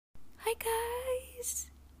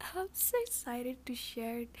guys, I'm so excited to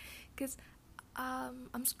share it because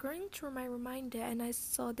I'm scrolling through my reminder and I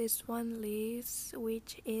saw this one list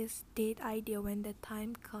which is date idea when the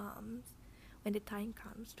time comes. When the time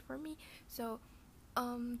comes for me. So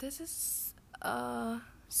this is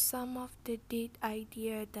some of the date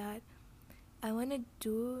idea that I wanna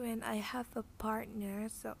do when I have a partner.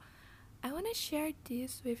 So I wanna share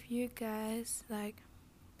this with you guys. Like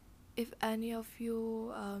if any of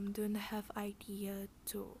you don't have idea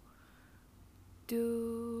to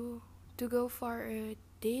to go for a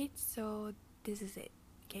date, so this is it.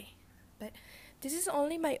 Okay, but this is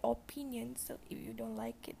only my opinion, so if you don't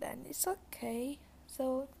like it then it's okay.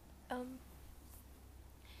 So um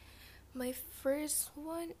my first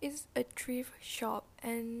one is a thrift shop,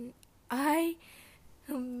 and I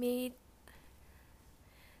made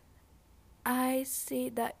I say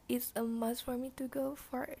that it's a must for me to go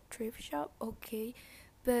for a thrift shop. Okay,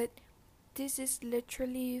 but this is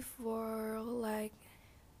literally for like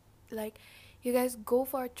you guys go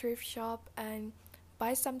for a thrift shop and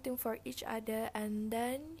buy something for each other, and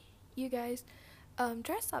then you guys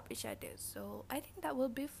dress up each other. So I think that will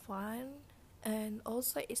be fun, and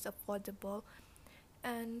also it's affordable.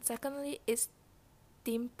 And secondly, it's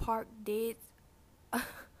theme park dates.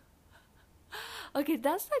 Okay,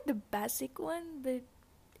 that's like the basic one, but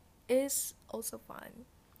it's also fun.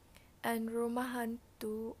 And rumah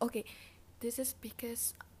hantu. Okay, this is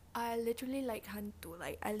because I literally like hantu.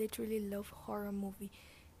 Like I literally love horror movie.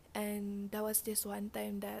 And that was this one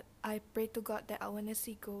time that I prayed to God that I wanna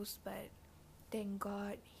see ghosts, but thank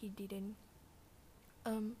God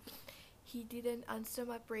um he didn't answer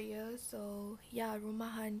my prayer. So yeah,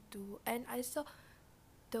 rumah hantu. And I saw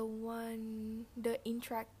the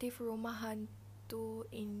interactive rumah hantu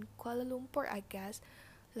in Kuala Lumpur, I guess.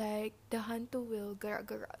 Like the hantu will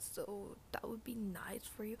gerak-gerak, so that would be nice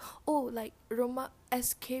for you. Oh, like rumah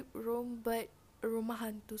escape room, but rumah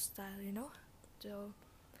hantu style, you know. So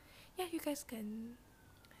yeah, you guys can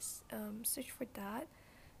search for that.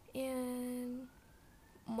 And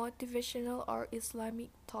motivational or Islamic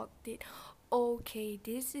talk date. Okay,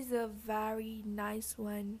 this is a very nice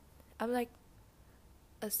one. I'm like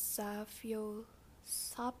a sapio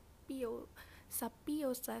sapio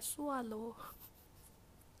sasualo.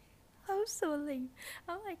 I'm so lame.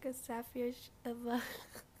 I'm like a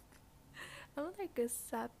I'm like a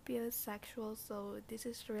sapiosexual, so this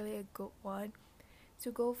is really a good one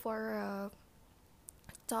to go for a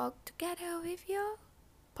talk together with your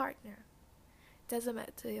partner. Doesn't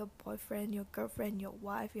matter your boyfriend, your girlfriend, your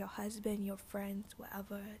wife, your husband, your friends,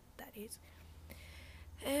 whatever that is.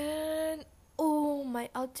 And oh, my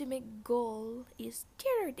ultimate goal is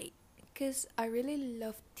theater date because I really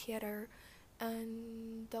love theater,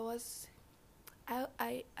 and that was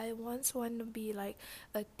I once want to be like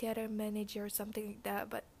a theater manager or something like that,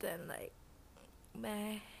 but then like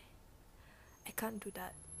meh, I can't do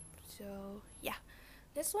that. So yeah,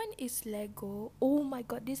 this one is Lego. Oh my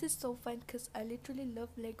god, this is so fun because I literally love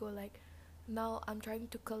Lego. Like now I'm trying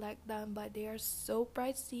to collect them, but they are so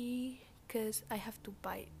pricey because I have to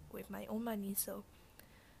buy it with my own money. So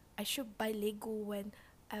I should buy Lego when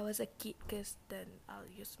I was a kid because then I'll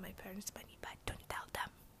use my parents' money, but don't tell them.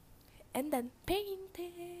 And then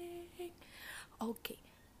painting. Okay,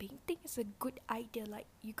 painting is a good idea. Like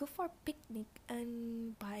you go for a picnic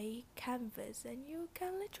and buy canvas, and you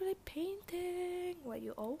can literally painting what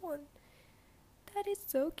you all want. That is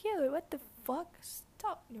so cute. What the fuck?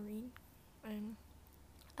 Stop, Noreen. And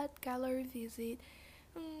art gallery visit.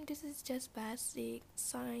 This is just basic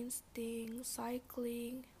science thing.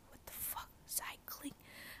 Cycling. What the fuck? Cycling.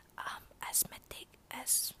 Asthmatic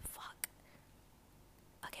as fuck.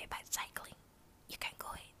 Okay, but cycling, you can go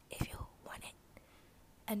it if you want it.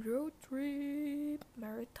 And road trip,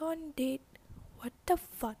 marathon date. What the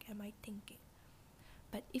fuck am I thinking?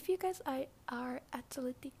 But if you guys are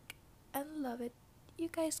athletic and love it, you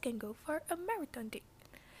guys can go for a marathon date.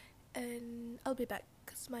 And I'll be back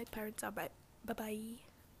because my parents are back. Bye bye.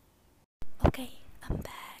 Okay, I'm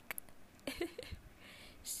back.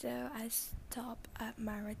 So I stop at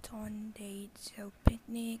marathon date. So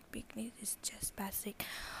picnic is just basic.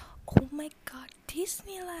 Oh my god,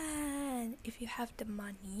 Disneyland! If you have the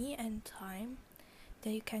money and time,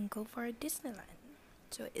 then you can go for a Disneyland.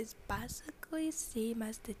 So it's basically same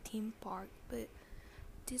as the theme park, but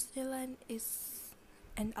Disneyland is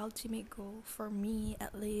an ultimate goal for me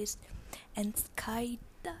at least. And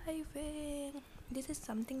skydiving. This is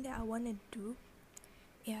something that I wanna do.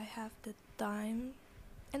 Yeah, I have the time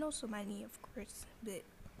and also money, of course, but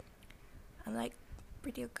I'm like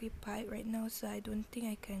pretty occupied right now, so I don't think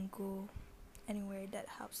I can go anywhere that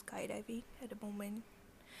have skydiving at the moment.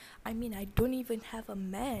 I mean, I don't even have a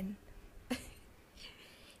man.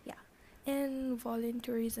 Yeah. And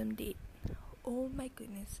volunteerism date. Oh my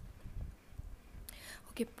goodness.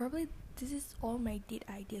 Okay, probably this is all my date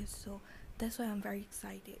ideas, so that's why I'm very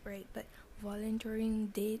excited, right? But volunteering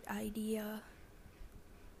date idea,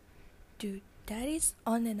 dude, that is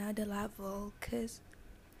on another level, cause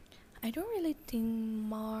I don't really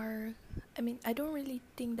think I don't really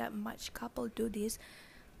think that much couple do this.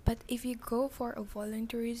 But if you go for a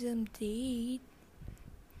volunteerism date,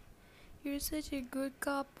 you're such a good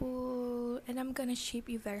couple, and I'm gonna shape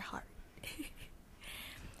you very hard.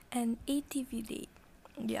 An ATV date.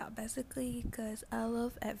 Yeah, basically, because I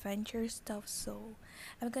love adventure stuff, so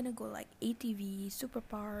I'm gonna go like ATV, super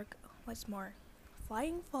park, what's more,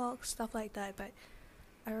 flying fox, stuff like that. But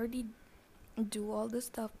I already do all the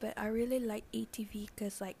stuff, but I really like ATV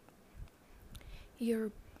because like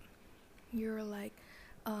you're you're like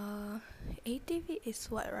ATV is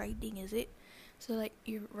what riding is it? So like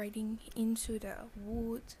you're riding into the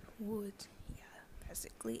wood. Yeah,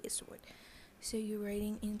 basically it's wood. So you're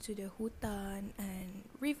riding into the hutan and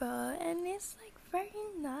river, and it's like very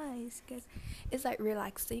nice because it's like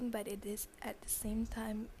relaxing, but it is at the same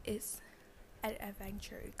time it's an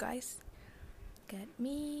adventure. Guys, get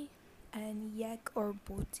me? And yak or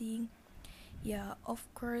boating. Yeah, of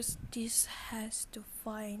course this has to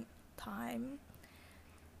find time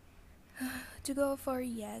to go for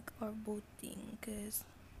yak or boating, because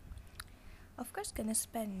of course gonna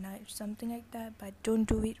spend night or something like that, but don't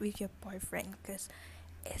do it with your boyfriend because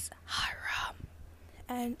it's haram.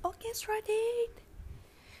 And orchestra date,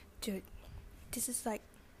 dude, this is like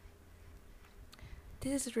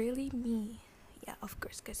this is really me. Yeah, of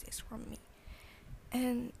course, because it's from me.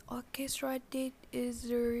 And orchestra date is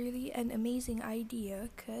really an amazing idea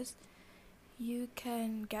because you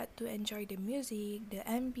can get to enjoy the music, the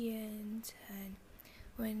ambient, and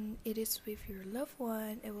when it is with your loved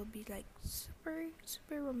one, it will be like super,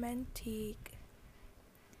 super romantic.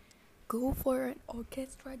 Go for an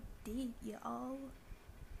orchestra date, y'all.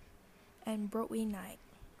 And Broadway night.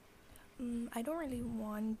 I don't really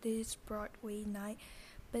want this Broadway night,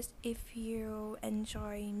 but if you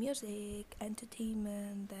enjoy music,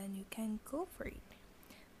 entertainment, then you can go for it.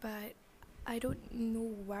 But I don't know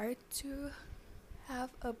where to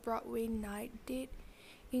have a Broadway night date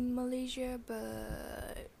in Malaysia,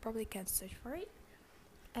 but probably can search for it.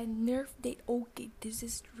 And Nerf date. Okay, this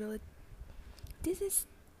is cute.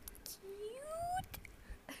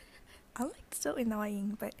 I'm like so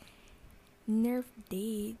annoying, but Nerf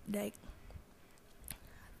date, like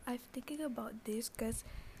I'm thinking about this because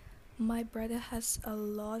my brother has a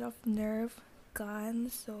lot of Nerf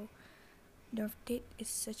guns, so Nerf date is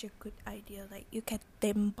such a good idea. Like you can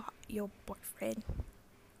tembak your boyfriend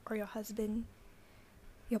or your husband,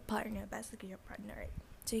 your partner, basically your partner, right?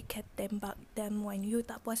 So you can tembak them when you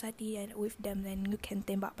tak puas hati, and with them then you can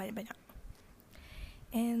tembak banyak-banyak.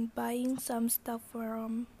 And buying some stuff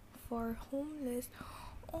for homeless.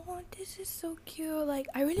 Oh, this is so cute. Like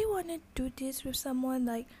I really want to do this with someone,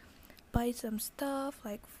 like buy some stuff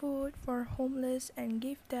like food for homeless and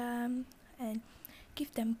give them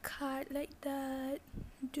card like that.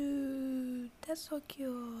 Dude, that's so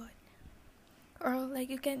cute. Or like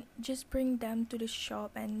you can just bring them to the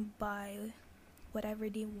shop and buy whatever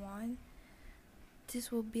they want. This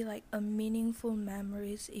will be like a meaningful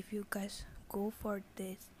memories if you guys go for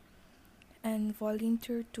this. And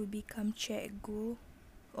volunteer to become cikgu.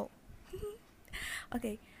 Oh.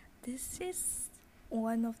 Okay, this is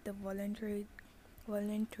one of the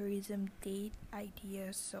volunteerism date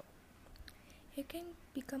ideas, so you can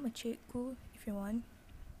become a cikgu if you want.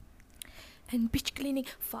 And beach cleaning,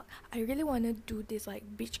 fuck, I really want to do this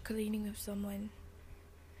like beach cleaning with someone,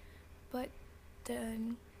 but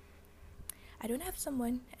then I don't have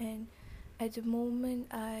someone, and at the moment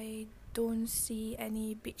I don't see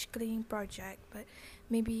any beach cleaning project. But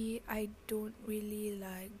maybe I don't really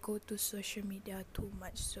like go to social media too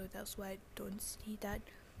much, so that's why I don't see that.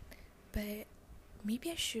 But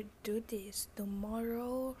maybe I should do this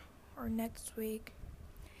tomorrow or next week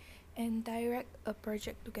and direct a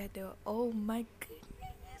project together. Oh my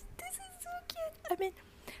goodness, this is so cute. I mean,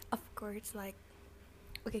 of course, like,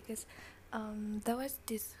 okay, because there was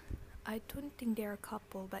this, I don't think they're a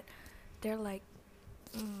couple, but they're like,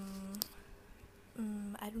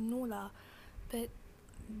 I don't know lah, but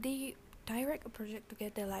they direct a project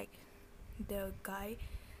together, like the guy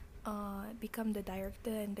become the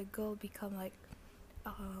director and the girl become like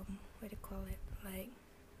what do you call it, like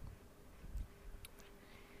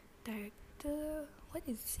director, what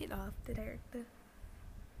is it of the director,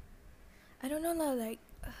 I don't know lah, like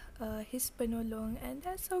his penolong, and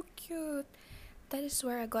that's so cute. that is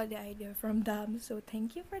where I got the idea from them. So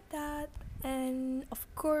thank you for that. And of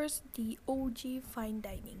course, the OG fine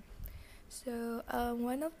dining. So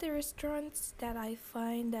one of the restaurants that I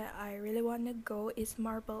find that I really want to go is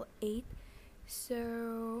Marble 8.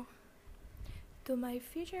 So to my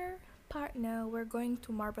future partner, we're going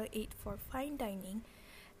to Marble 8 for fine dining,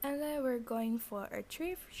 and then we're going for a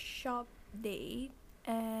thrift shop date,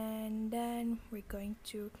 and then we're going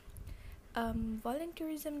to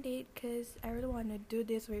volunteerism date because I really want to do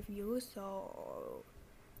this with you, so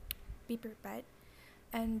be prepared.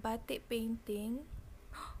 And batik painting.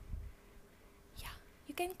 Yeah,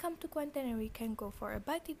 you can come to Kuantan and we can go for a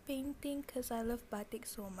batik painting because I love batik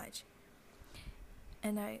so much.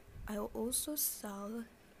 And I'll also sell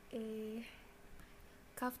a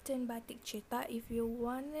kaftan batik cita. If you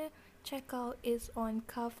wanna check out, it's on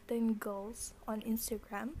Kaftan Girls on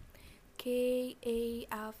Instagram.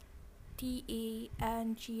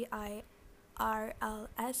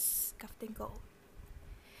 KAFTANGIRLS Kaftan Girl.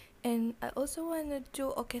 And I also wanna do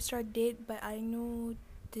orchestra date, but I know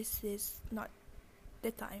this is not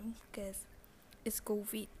the time because it's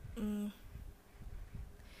COVID.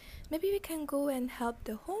 Maybe we can go and help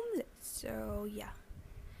the homeless. So yeah,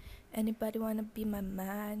 anybody wanna be my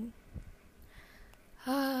man?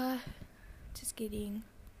 Just kidding.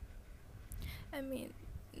 I mean,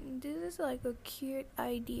 this is like a cute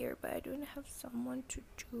idea, but I don't have someone to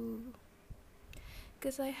do.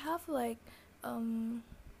 Cause I have like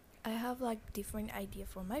different idea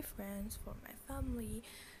for my friends, for my family,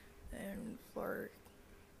 and for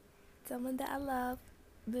someone that I love.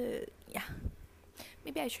 But yeah,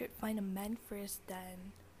 maybe I should find a man first,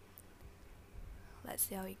 then let's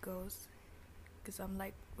see how it goes. Cause I'm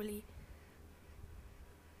like really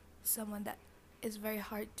someone that is very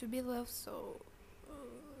hard to be loved. So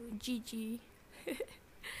GG.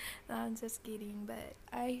 No, I'm just kidding, but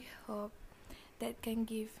I hope that can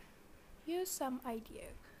give you some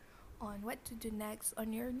idea on what to do next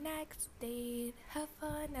on your next date. Have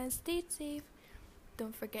fun and stay safe.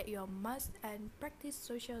 Don't forget your mask and practice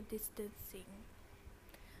social distancing.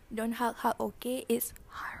 Don't hug, okay? It's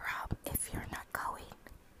haram if you're not going.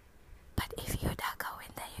 But if